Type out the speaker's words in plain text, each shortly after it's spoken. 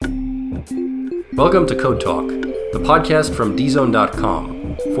Welcome to CodeTalk, the podcast from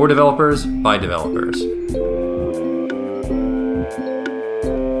dzone.com, for developers, by developers.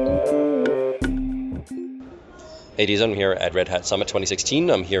 Hey dzone, here at Red Hat Summit 2016.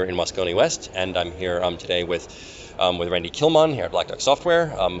 I'm here in Moscone West, and I'm here today with Randy Kilmon here at Black Duck Software,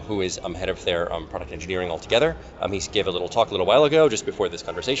 who is head of their product engineering altogether. He gave a little talk a little while ago, just before this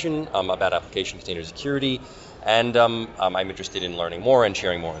conversation, about application container security, and I'm interested in learning more and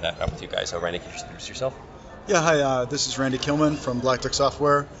sharing more of that with you guys. So Randy, can you just introduce yourself? Yeah, hi, this is Randy Kilmon from Black Duck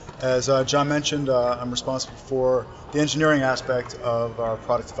Software. As John mentioned, I'm responsible for the engineering aspect of our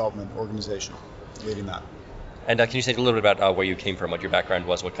product development organization, leading that. And can you say a little bit about where you came from, what your background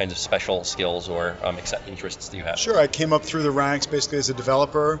was, what kinds of special skills or interests do you have? Sure, I came up through the ranks basically as a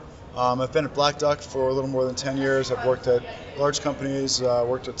developer. I've been at Black Duck for a little more than 10 years. I've worked at large companies,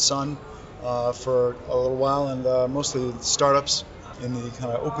 worked at Sun for a little while, and mostly startups in the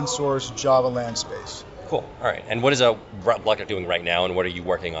kind of open source Java land space. Cool. All right. And what is Black Duck doing right now, and what are you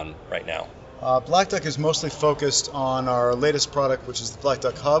working on right now? Black Duck is mostly focused on our latest product, which is the Black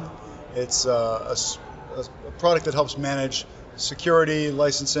Duck Hub. It's a product that helps manage security,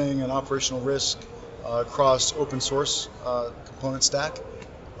 licensing, and operational risk across open source component stack,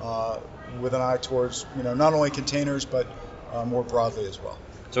 with an eye towards not only containers but more broadly as well.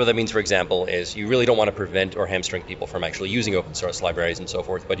 So what that means, for example, is you really don't want to prevent or hamstring people from actually using open source libraries and so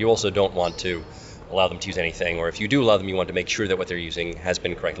forth, but you also don't want to allow them to use anything, or if you do allow them, you want to make sure that what they're using has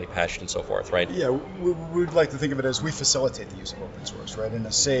been correctly patched and so forth, right? Yeah, we'd like to think of it as we facilitate the use of open source, right, in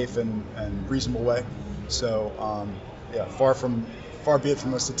a safe and reasonable way. So, far be it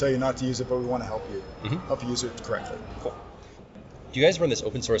from us to tell you not to use it, but we want to help you use it correctly. Cool. Do you guys run this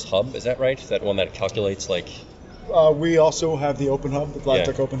open source hub? Is that right? That one that calculates like? We also have the Open Hub, the Black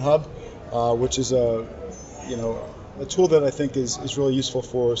Duck Open Hub, which is a tool that I think is really useful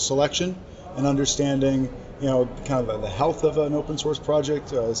for selection and understanding, kind of the health of an open source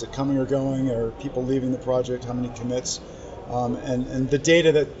project. Is it coming or going? Are people leaving the project? How many commits? And the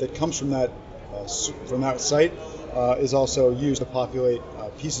data that comes from that site is also used to populate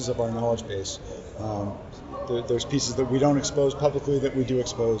pieces of our knowledge base. There's pieces that we don't expose publicly that we do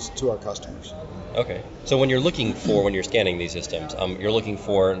expose to our customers. Okay. So when you're scanning these systems, you're looking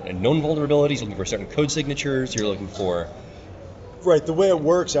for known vulnerabilities, looking for certain code signatures, you're looking for... Right. The way it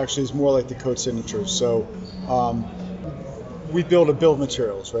works actually is more like the code signatures. So we build a bill of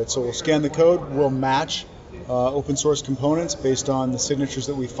materials, right? So we'll scan the code, we'll match open source components based on the signatures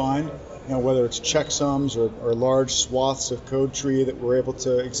that we find, whether it's checksums or large swaths of code tree that we're able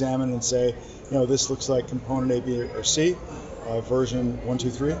to examine and say, this looks like component A, B, or C, version 1, 2,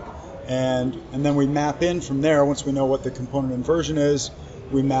 3. And then we map in from there. Once we know what the component and version is,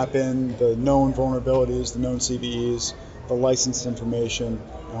 we map in the known vulnerabilities, the known CVEs, the license information,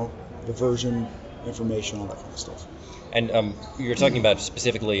 the version information, all that kind of stuff. And you're talking about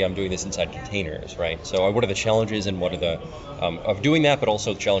specifically doing this inside containers, right? So what are the challenges and what are the of doing that, but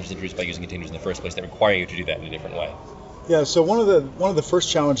also the challenges introduced by using containers in the first place that require you to do that in a different way? Yeah, so one of the first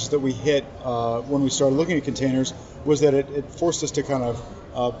challenges that we hit when we started looking at containers was that it forced us to kind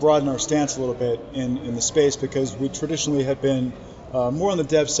of broaden our stance a little bit in the space, because we traditionally had been more on the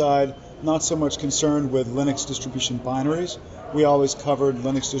dev side, not so much concerned with Linux distribution binaries. We always covered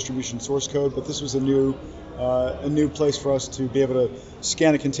Linux distribution source code, but this was a new place for us to be able to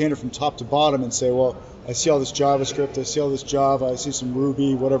scan a container from top to bottom and say, well, I see all this JavaScript, I see all this Java, I see some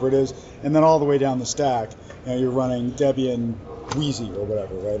Ruby, whatever it is, and then all the way down the stack, you're running Debian, Wheezy, or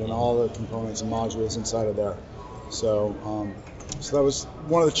whatever, right, and all the components and modules inside of there. So that was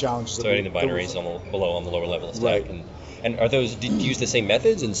one of the challenges. So adding the binaries below on the lower level of the stack. Right. And are those, do you use the same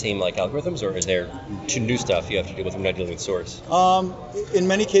methods and same algorithms, or is there new stuff you have to deal with when you're not dealing with source? In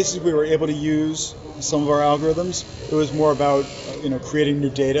many cases, we were able to use some of our algorithms. It was more about creating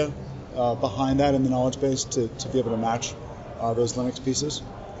new data behind that in the knowledge base to be able to match those Linux pieces.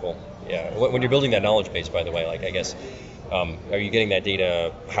 Cool. Yeah. When you're building that knowledge base, by the way, I guess, are you getting that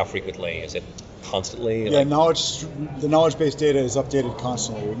data? How frequently? Is it constantly? Yeah, the knowledge base data is updated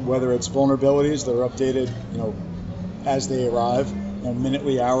constantly. Whether it's vulnerabilities that are updated, as they arrive,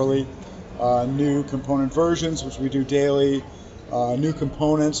 minutely, hourly, new component versions, which we do daily, new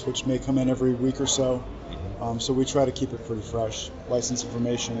components, which may come in every week or so. So we try to keep it pretty fresh. License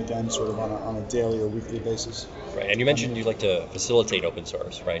information, again, sort of on a daily or weekly basis. Right, and you mentioned you like to facilitate open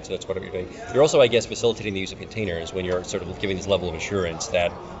source, right? So that's what you're doing. You're also, I guess, facilitating the use of containers when you're sort of giving this level of assurance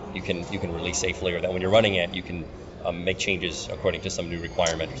that you can release safely, or that when you're running it, you can make changes according to some new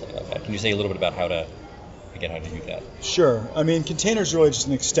requirement or something like that. Can you say a little bit about how to do that? Sure. I mean, containers are really just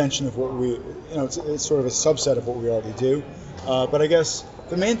an extension of what we, it's sort of a subset of what we already do. But I guess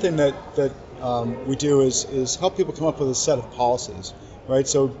the main thing that we do is help people come up with a set of policies, right?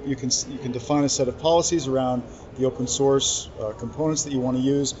 So you can define a set of policies around the open source components that you want to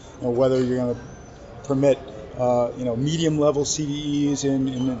use, whether you're going to permit medium level CVEs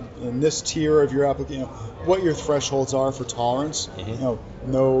in this tier of your application, what your thresholds are for tolerance,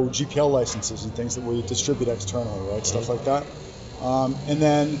 no GPL licenses and things that we distribute externally, right? Stuff like that. And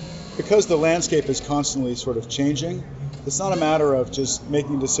then because the landscape is constantly sort of changing, it's not a matter of just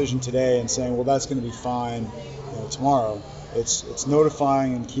making a decision today and saying, well, that's going to be fine tomorrow. It's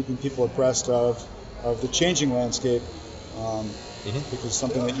notifying and keeping people abreast of the changing landscape, because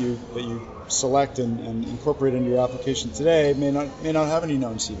something that you select and incorporate into your application today may not have any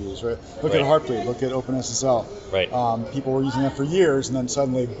known CVEs, right? Look at Heartbleed, look at OpenSSL. Right. People were using that for years, and then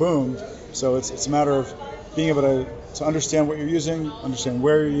suddenly, boom. So it's a matter of being able to understand what you're using, understand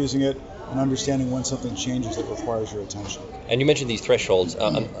where you're using it, and understanding when something changes that requires your attention. And you mentioned these thresholds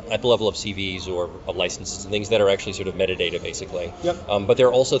at the level of CVs or of licenses and things that are actually sort of metadata, basically. Yep. But there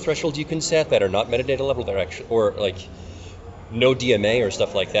are also thresholds you can set that are not metadata level, that are actually, or like no DMA or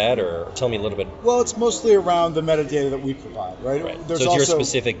stuff like that, or tell me a little bit. Well, it's mostly around the metadata that we provide, right? So it's your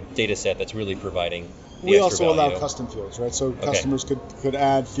specific data set that's really providing the we extra also value. allow custom fields, right? So customers could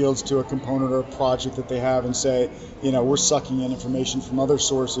add fields to a component or a project that they have and say, we're sucking in information from other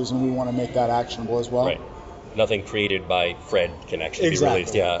sources and we want to make that actionable as well. Right. Nothing created by Fred can actually be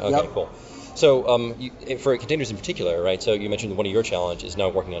released. Yeah. Okay. Yep. Cool. So for containers in particular, right? So you mentioned one of your challenges is now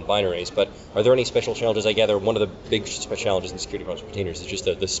working on binaries, but are there any special challenges? I gather one of the big challenges in security across containers is just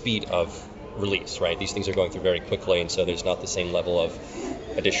the speed of release, right? These things are going through very quickly, and so there's not the same level of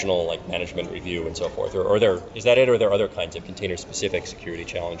additional like management review and so forth. Or is that it, or are there other kinds of container-specific security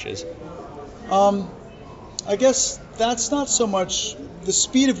challenges? I guess that's not so much the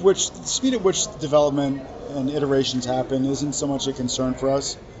speed at which development and iterations happen isn't so much a concern for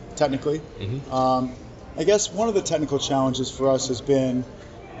us technically. Mm-hmm. I guess one of the technical challenges for us has been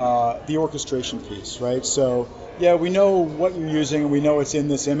the orchestration piece, right? So yeah, we know what you're using and we know it's in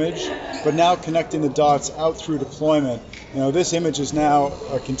this image, but now connecting the dots out through deployment, this image is now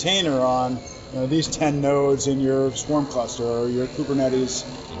a container on these 10 nodes in your Swarm cluster or your Kubernetes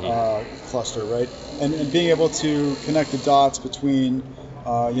cluster, right? And being able to connect the dots between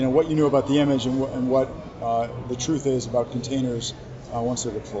what you knew about the image and what the truth is about containers once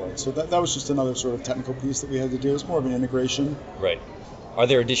they're deployed. So that was just another sort of technical piece that we had to do. It's more of an integration. Right. Are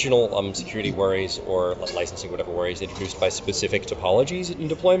there additional security worries or licensing, whatever worries, introduced by specific topologies in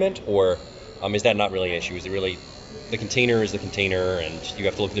deployment, or is that not really an issue? Is it really the container is the container, and you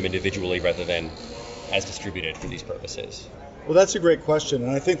have to look at them individually rather than as distributed for these purposes? Well, that's a great question,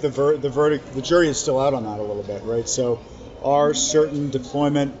 and I think the jury is still out on that a little bit, right? So, are certain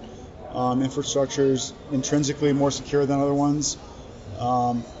deployment infrastructures intrinsically more secure than other ones?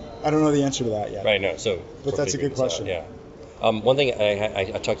 I don't know the answer to that yet. Right. No. But that's a good question. Yeah. One thing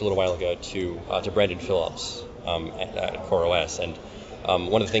I talked a little while ago to Brandon Phillips at CoreOS, and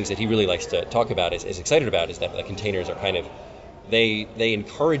one of the things that he really likes to talk about is excited about is that the containers are kind of they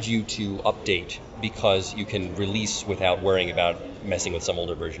encourage you to update because you can release without worrying about messing with some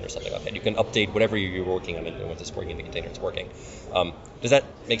older version or something like that. You can update whatever you're working on, and when it's working in the container, it's working. Does that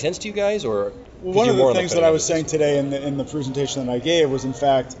make sense to you guys, or well, one of the things that I was saying today in the presentation that I gave was, in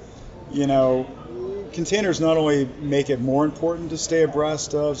fact, containers not only make it more important to stay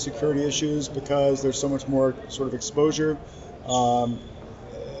abreast of security issues because there's so much more sort of exposure, and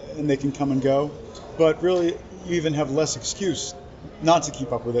they can come and go, but really you even have less excuse not to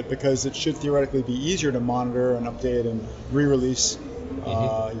keep up with it because it should theoretically be easier to monitor and update and re-release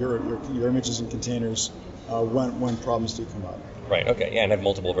your images and containers when problems do come up. Right. Okay. Yeah, and have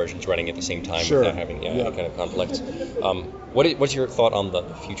multiple versions running at the same time without having any kind of conflicts. What's your thought on the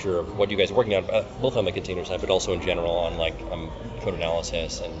future of what you guys are working on, both on the container side, but also in general on code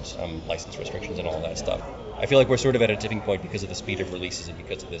analysis and license restrictions and all that stuff? I feel like we're sort of at a tipping point because of the speed of releases and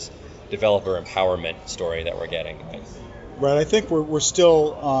because of this developer empowerment story that we're getting. Right. I think we're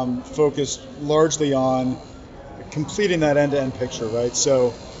still focused largely on completing that end-to-end picture, right?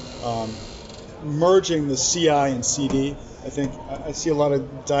 So merging the CI and CD. I think I see a lot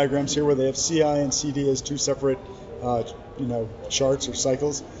of diagrams here where they have CI and CD as two separate, charts or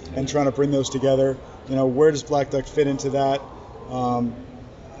cycles, and trying to bring those together. Where does Black Duck fit into that?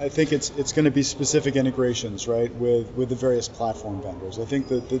 I think it's going to be specific integrations, right, with the various platform vendors. I think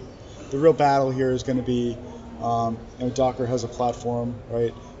that the real battle here is going to be, Docker has a platform,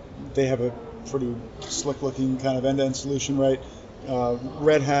 right? They have a pretty slick-looking kind of end-to-end solution, right?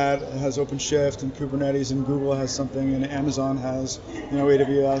 Red Hat has OpenShift and Kubernetes, and Google has something, and Amazon has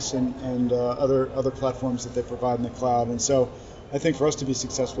AWS and other platforms that they provide in the cloud. And so I think for us to be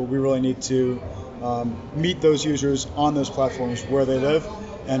successful, we really need to meet those users on those platforms where they live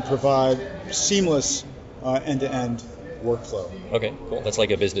and provide seamless end-to-end workflow. Okay, cool. That's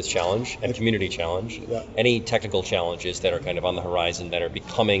like a business challenge and community challenge. Yeah. Any technical challenges that are kind of on the horizon that are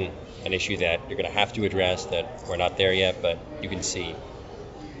becoming an issue that you're going to have to address that we're not there yet, but you can see?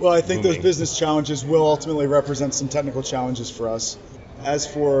 Well, I think those business challenges will ultimately represent some technical challenges for us. As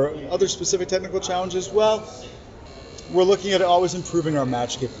for other specific technical challenges, well, we're looking at always improving our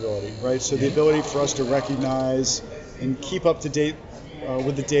match capability, right? So the ability for us to recognize and keep up to date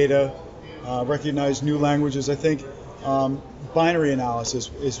with the data, recognize new languages. I think binary analysis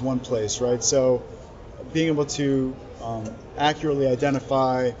is one place, right? So being able to accurately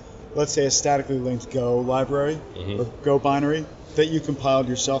identify, let's say, a statically linked Go library or Go binary that you compiled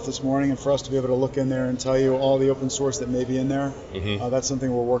yourself this morning, and for us to be able to look in there and tell you all the open source that may be in there, that's something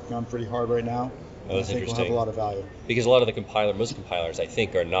we're working on pretty hard right now. Oh, that's I think interesting. will have a lot of value. Because a lot of the most compilers, I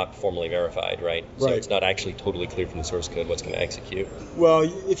think, are not formally verified, right? So it's not actually totally clear from the source code what's going to execute. Well,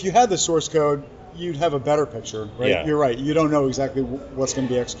 if you had the source code, you'd have a better picture, right? Yeah. You're right. You don't know exactly what's going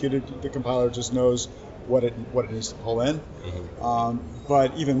to be executed. The compiler just knows what it needs to pull in.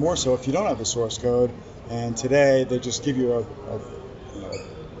 But even more so, if you don't have the source code, and today they just give you a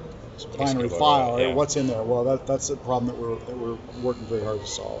binary file, right? What's in there? Well, that's a problem that we're working very hard to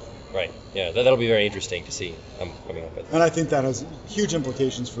solve. Right. Yeah, that'll be very interesting to see coming up with. And I think that has huge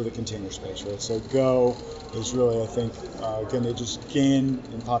implications for the container space, right? So Go is really, I think, again, they just gain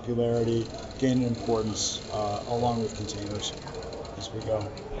in popularity, gain in importance along with containers as we go.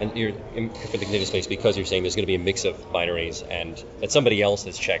 And you're for the container space because you're saying there's going to be a mix of binaries and that somebody else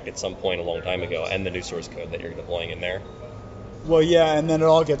has checked at some point a long time ago, and the new source code that you're deploying in there. Well, yeah, and then it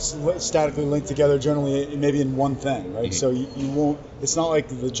all gets statically linked together, generally maybe in one thing, right? So you won't, it's not like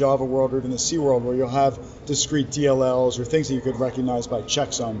the Java world or even the C world where you'll have discrete DLLs or things that you could recognize by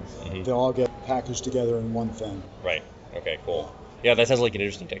checksum. They'll all get packaged together in one thing. Right. Okay, cool. Yeah, that sounds like an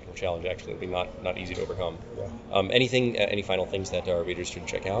interesting technical challenge, actually. It'll be not easy to overcome. Yeah. Any final things that our readers should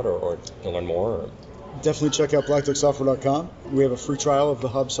check out or to learn more? Or? Definitely check out blackducksoftware.com. We have a free trial of the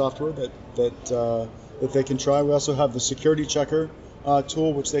Hub software that they can try. We also have the security checker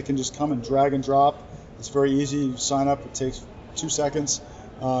tool, which they can just come and drag and drop. It's very easy. You sign up. It takes 2 seconds.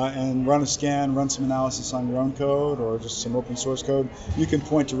 And run a scan, run some analysis on your own code or just some open source code. You can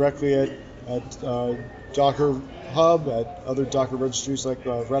point directly at Docker Hub, at other Docker registries like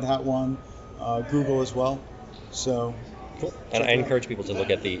Red Hat one, Google as well. So, cool. And I encourage people to look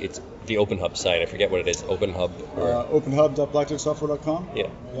at the OpenHub site. I forget what it is. OpenHub. Openhub.blackducksoftware.com.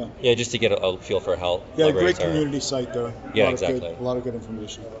 Yeah, just to get a feel for how. Yeah, a great community site there. Yeah, exactly. A lot of good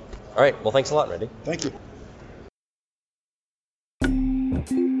information. All right. Well, thanks a lot, Randy. Thank you.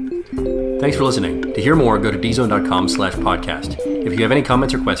 Thanks for listening. To hear more, go to dzone.com/podcast. If you have any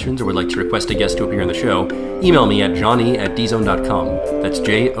comments or questions or would like to request a guest to appear on the show, email me at johnny@dzone.com. That's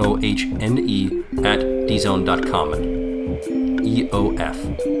JOHNE@dzone.com.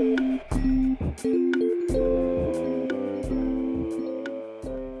 EOF.